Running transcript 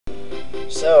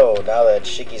So, now that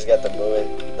Shiki's got the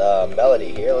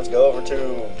melody here, let's go over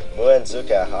to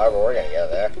Muenzuka, however we're gonna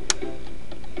get there.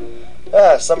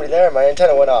 Ah, somebody there, my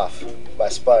antenna went off. My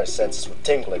spider senses were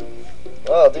tingling.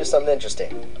 Well, I'll do something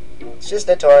interesting. It's just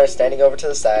Nitora standing over to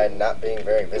the side, not being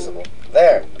very visible.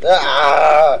 There!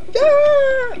 Ah!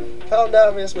 Ah! Calm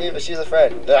down, Miss Miva, she's a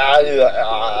friend.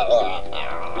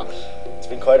 It's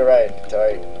been quite a ride,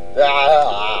 Nitori.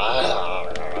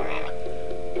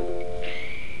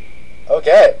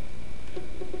 Okay.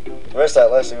 Where's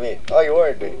that last we meet? Oh, you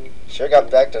worried me. Sure got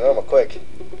back to normal quick.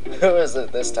 Who is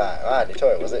it this time? Ah,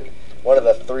 Nitori, was it? One of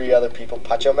the 3 other people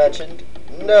Pacho mentioned?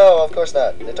 No, of course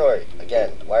not. Nitori,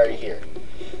 again, why are you here?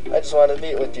 I just wanted to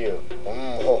meet with you.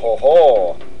 Ho ho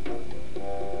ho.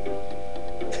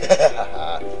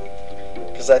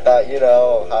 Because I thought, you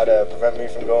know, how to prevent me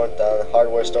from going down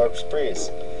hardware store sprees.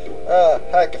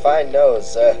 Heck, if I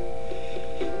knows.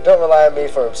 Don't rely on me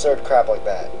for absurd crap like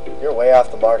that. You're way off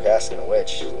the mark asking a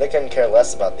witch. They couldn't care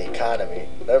less about the economy.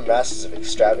 They're masters of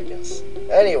extravagance.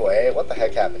 Anyway, what the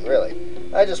heck happened, really?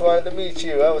 I just wanted to meet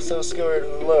you. I was so scared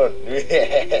and alone.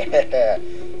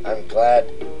 I'm glad,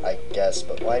 I guess,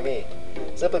 but why me?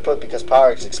 Simply put, because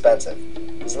power is expensive.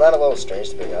 Isn't that a little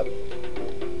strange to bring up?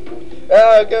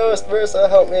 Ah, ghost, Versa,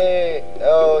 help me!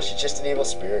 Oh, she's just an evil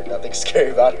spirit. Nothing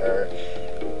scary about her.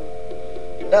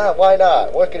 Nah, why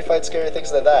not? Where can you find scary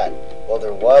things like that? Well,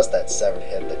 there was that severed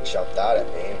head that jumped out at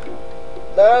me.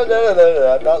 No,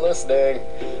 I'm not listening.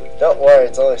 Don't worry,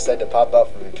 it's only said to pop out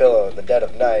from your pillow in the dead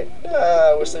of night.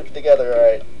 Ah, we're sleeping together,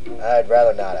 alright. I'd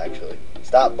rather not, actually.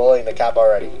 Stop bullying the Kappa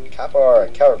already. Kappa are a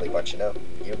cowardly bunch, you know.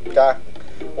 You cock.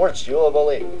 Weren't you a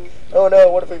bully? Oh no,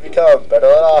 what have we become? Better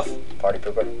let off. Party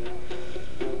pooper.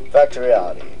 Back to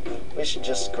reality. We should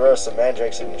just grow some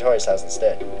mandrakes in Nitori's house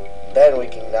instead. Then we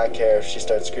can not care if she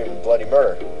starts screaming bloody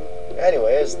murder.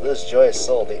 Anyways, this joyous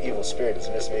soul, the evil spirit, is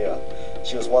Miss Mia.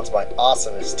 She was once my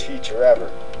awesomest teacher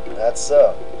ever. That's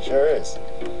so. Sure is.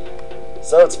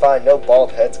 So it's fine, no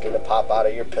bald head's gonna pop out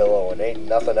of your pillow and ain't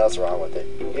nothing else wrong with it.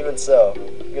 Even so,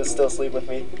 you gonna still sleep with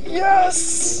me?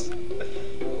 Yes!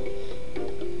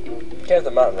 Came to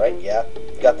the mountain, right? Yeah.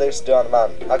 You got things to do on the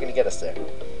mountain. How can you get us there?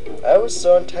 I was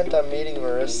so intent on meeting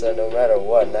Marissa no matter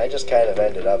what, and I just kind of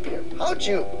ended up here. How'd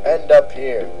you end up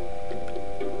here?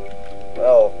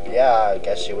 Well, yeah, I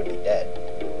guess she would be dead.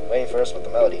 Waiting for us with the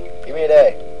melody. Give me a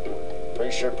day.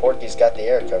 Pretty sure Porky's got the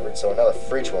air covered, so another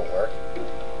freach won't work.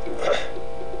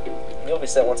 You'll be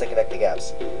set once I connect the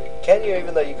gaps. Can you,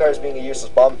 even though Yukari's being a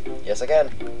useless bum? Yes, I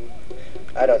can.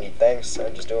 I don't need thanks.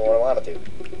 I'm just doing what I want to do.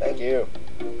 Thank you.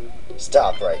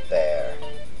 Stop right there.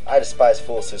 I despise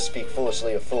fools who speak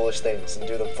foolishly of foolish things and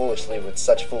do them foolishly with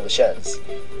such foolish ends.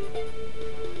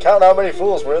 Count how many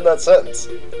fools were in that sentence.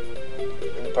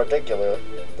 In particular,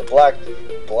 the black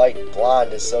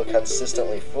blonde is so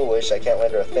consistently foolish I can't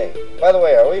lend her a thing. By the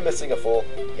way, are we missing a fool?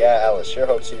 Yeah, Alice, sure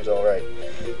hope she's alright.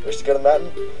 Wish to go to the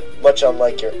mountain? Much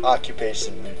unlike your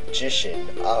occupation magician,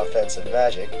 offensive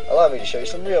magic, allow me to show you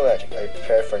some real magic. Are you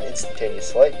prepared for an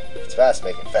instantaneous flight? If it's fast,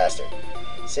 make it faster.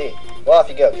 See. Well, off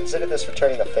you go. Consider this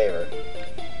returning the favor.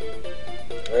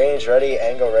 Range ready,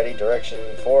 angle ready, direction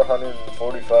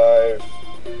 445.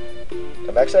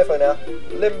 Come back safely now.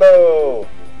 Limbo!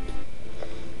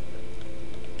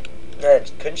 Man,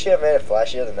 couldn't she have made it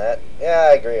flashier than that? Yeah,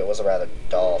 I agree. It was a rather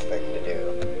dull thing to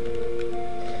do.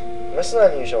 This is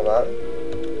an unusual mountain.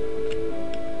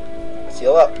 Let's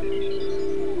heal up.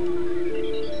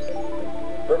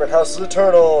 Bourbon House is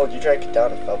eternal. You drank it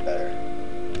down and felt better.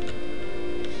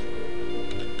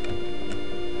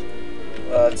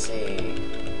 Let's see.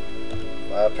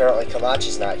 Apparently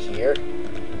Kamachi's not here.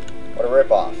 What a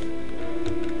ripoff.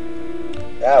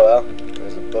 Yeah, well,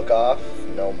 there's a book off.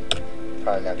 No, I'm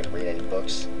probably not going to read any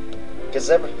books. Because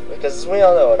as we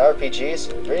all know, in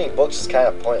RPGs, reading books is kind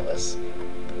of pointless.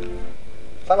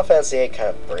 Final Fantasy VIII kind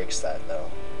of breaks that, though.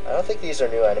 I don't think these are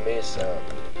new enemies, so...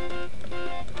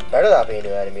 Better not be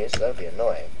new enemies, that would be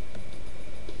annoying.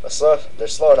 But they're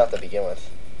slow enough to begin with.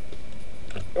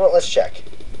 You know what, let's check.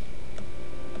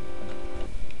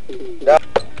 No.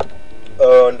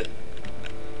 Owned.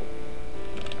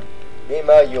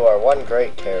 Mima, you are one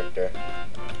great character.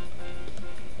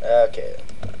 Okay.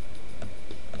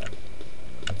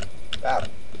 Wow.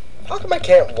 How come I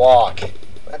can't walk?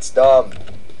 That's dumb.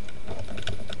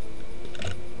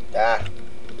 Ah.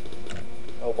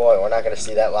 Oh boy, we're not gonna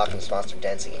see that Loch Ness monster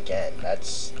dancing again.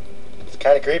 It's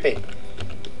kind of creepy.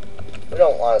 We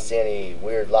don't want to see any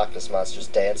weird Loch Ness monsters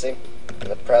dancing in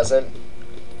the present.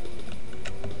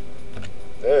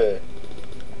 Ugh.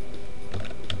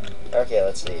 Okay,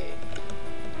 let's see.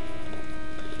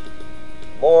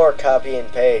 More copy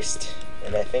and paste.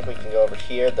 And I think we can go over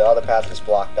here. The other path is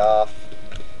blocked off.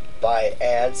 by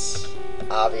ants,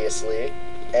 obviously.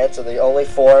 Ants are the only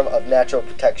form of natural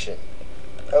protection.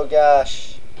 Oh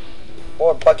gosh.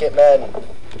 More bucket men.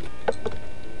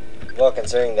 Well,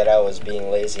 considering that I was being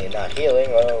lazy and not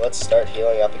healing, well, let's start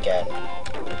healing up again.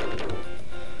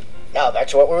 Now back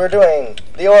to what we were doing.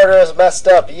 The order is messed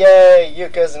up. Yay!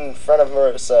 Yuka's in front of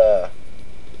Marissa.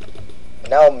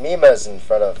 Now Mima's in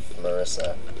front of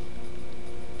Marissa.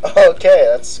 Okay,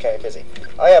 that's kind of crazy.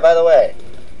 Oh yeah, by the way,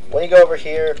 when you go over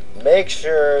here, make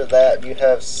sure that you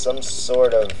have some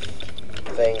sort of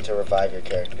thing to revive your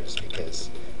characters, because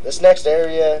this next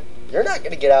area, you're not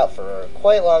going to get out for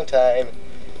quite a long time,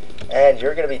 and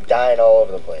you're going to be dying all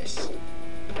over the place.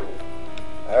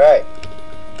 Alright,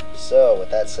 so with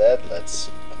that said,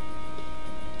 let's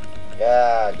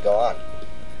go on.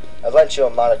 I've lent you a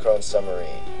monochrome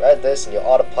submarine. Ride this and you'll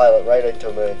autopilot right into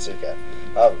Moonzuka.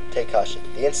 Take caution.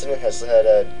 The incident has had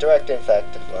a direct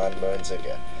effect on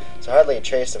Moonzuka, so hardly a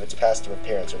trace of its past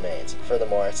appearance remains.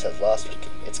 Furthermore, it has lost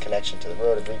its connection to the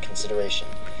road of reconsideration.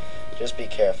 Just be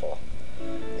careful,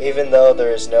 even though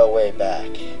there is no way back.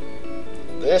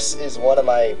 This is one of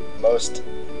my most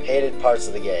hated parts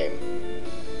of the game.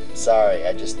 Sorry,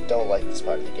 I just don't like this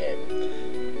part of the game.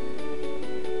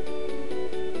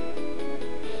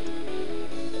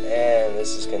 And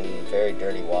this is going to be very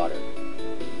dirty water.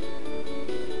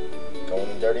 Going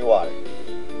in dirty water.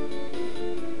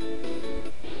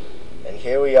 And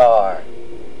here we are.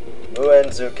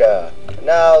 Moonzuka.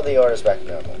 Now the order's back to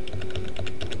normal.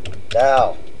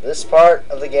 Now, this part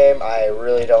of the game I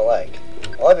really don't like.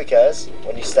 Only because,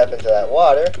 when you step into that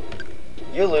water,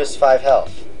 you lose 5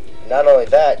 health. Not only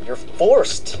that, you're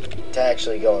forced to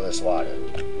actually go in this water.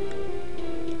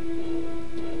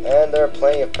 And there are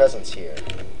plenty of presents here.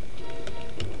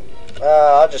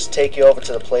 I'll just take you over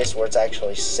to the place where it's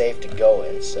actually safe to go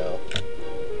in, so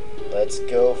let's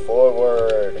go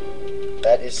forward.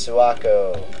 That is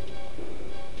Suako.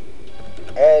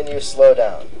 And you slow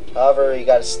down. However, you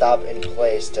gotta stop in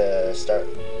place to start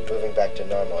moving back to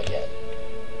normal again.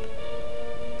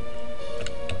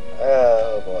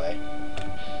 Oh boy.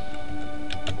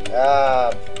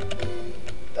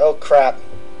 Oh crap.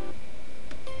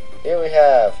 Here we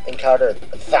have encountered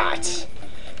that.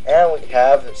 And we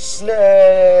have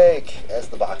Snake as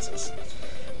the boxes.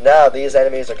 Now these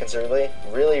enemies are considerably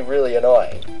really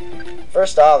annoying.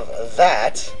 First off,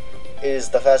 that is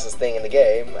the fastest thing in the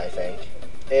game, I think.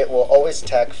 It will always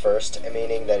attack first,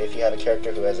 meaning that if you have a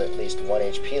character who has at least 1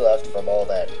 HP left from all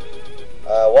that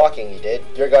walking you did,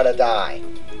 you're gonna die.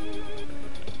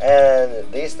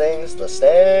 And these things, the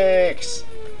snakes,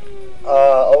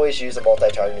 always use a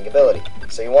multi-targeting ability.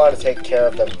 So you want to take care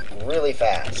of them really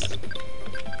fast.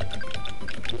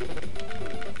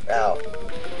 Ow.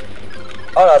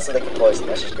 Oh no, so they can poison.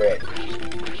 That's just great.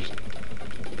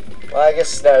 Well, I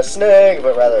guess it's not a snake,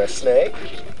 but rather a snake.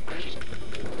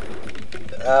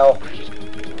 Ow.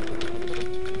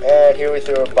 And here we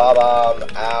threw a bomb. Ow,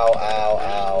 ow,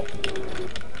 ow.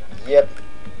 Yep.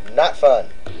 Not fun.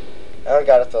 Now we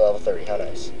got it to level 30. How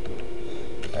nice.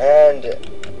 And,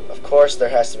 of course, there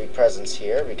has to be presents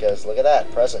here, because look at that.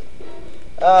 Present.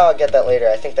 Oh, I'll get that later.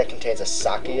 I think that contains a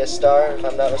Sakia star, if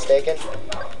I'm not mistaken.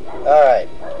 Alright.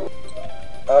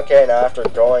 Okay, now after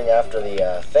going after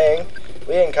the thing,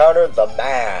 we encountered the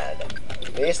man.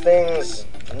 These things,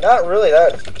 not really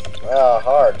that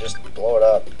hard. Just blow it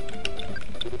up.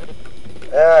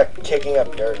 Kicking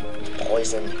up dirt.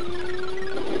 Poison.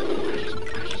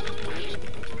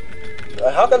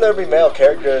 How can there be male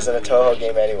characters in a Touhou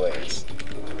game anyways?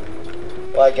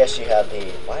 Well, I guess you have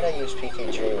the... Why'd I use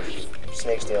Pikachu?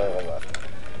 Snake's the only one left.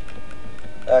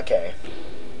 Okay.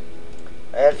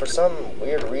 And for some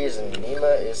weird reason,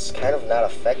 Nima is kind of not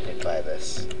affected by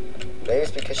this. Maybe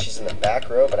it's because she's in the back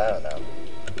row, but I don't know.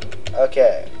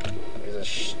 Okay. Here's a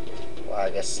well, I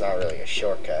guess it's not really a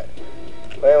shortcut.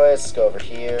 But anyways, let's go over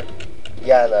here.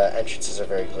 Yeah, the entrances are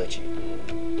very glitchy.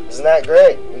 Isn't that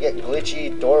great? We get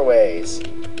glitchy doorways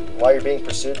while you're being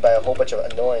pursued by a whole bunch of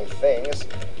annoying things.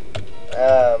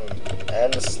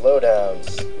 And the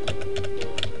slowdowns.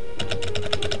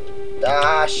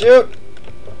 Ah, shoot!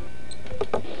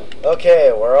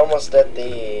 Okay, we're almost at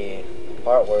the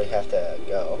part where we have to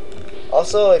go.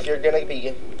 Also, if you're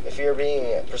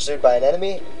being pursued by an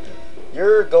enemy,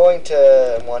 you're going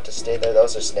to want to stay there.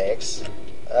 Those are snakes.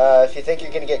 If you think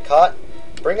you're gonna get caught,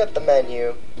 bring up the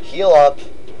menu, heal up,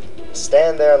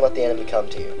 stand there and let the enemy come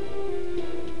to you.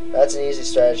 That's an easy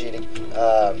strategy to,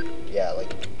 yeah,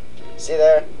 like, see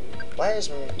there? Why is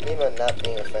Mima not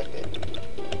being affected?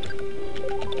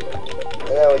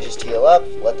 And then we just heal up,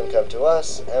 let them come to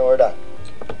us, and we're done.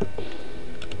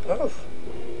 Oof.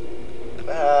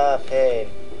 Ah, pain.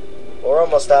 We're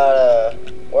almost out of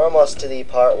We're almost to the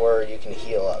part where you can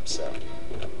heal up, so.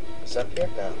 Is it up here?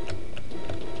 No.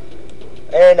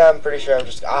 And I'm pretty sure I'm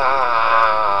just...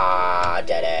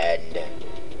 dead end.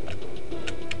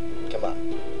 Come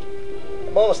on.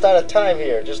 I'm almost out of time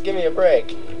here. Just give me a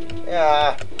break.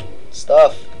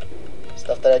 Stuff.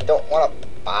 Stuff that I don't want to...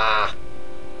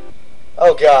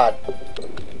 Oh, God.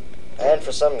 And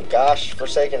for some gosh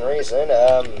forsaken reason,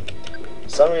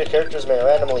 some of your characters may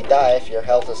randomly die if your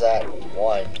health is at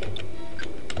 1.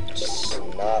 Just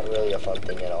not really a fun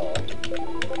thing at all.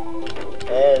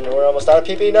 And we're almost out of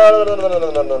PP. No.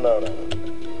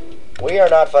 We are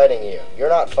not fighting you. You're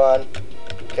not fun.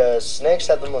 Because snakes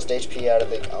have the most HP out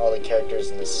of all the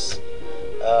characters in this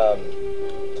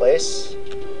place.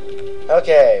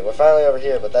 Okay, we're finally over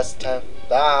here, but that's the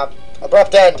time.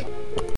 Abrupt end!